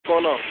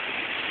going on?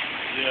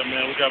 Yeah,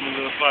 man, we got my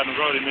little partner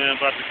Brody, man,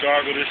 about to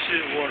gargle this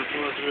shit, water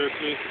for us real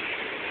quick.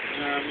 You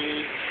know what I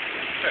mean?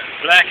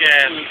 Black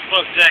ass,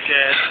 fuck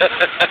jackass.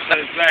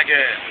 Black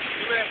ass.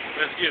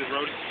 Let's get it,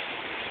 Brody.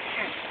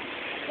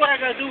 What I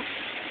gotta do?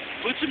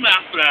 Put your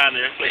mouth down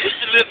there, put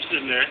your lips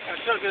in there, and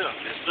suck it up.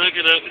 And suck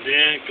it up and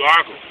then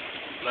gargle,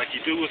 like you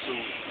do with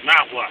some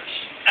mouthwash.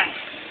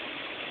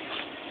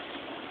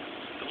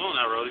 Come on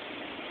now, Brody.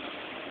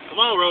 Come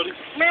on, Brody.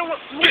 Man, what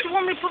you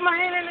want me to put my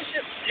hand in this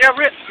shit? Yeah,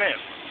 Rip, man.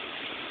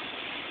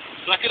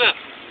 Suck it up.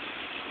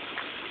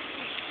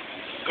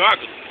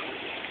 Gargle.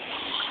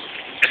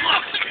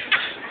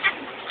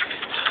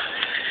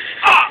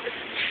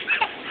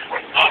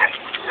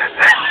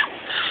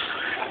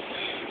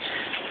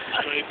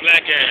 Hey,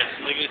 black ass,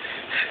 nigga.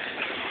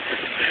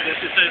 That's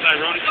what it tastes like,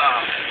 Brody.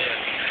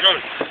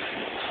 Brody.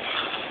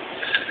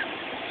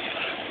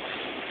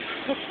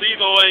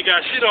 Steve-O ain't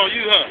got shit on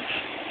you, huh?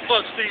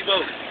 Fuck Steve-O.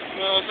 You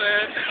know what I'm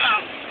saying?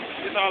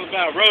 It's all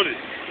about Brody.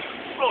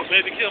 Oh,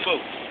 baby Kimbo.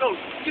 No,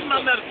 give me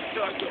my medical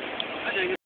card.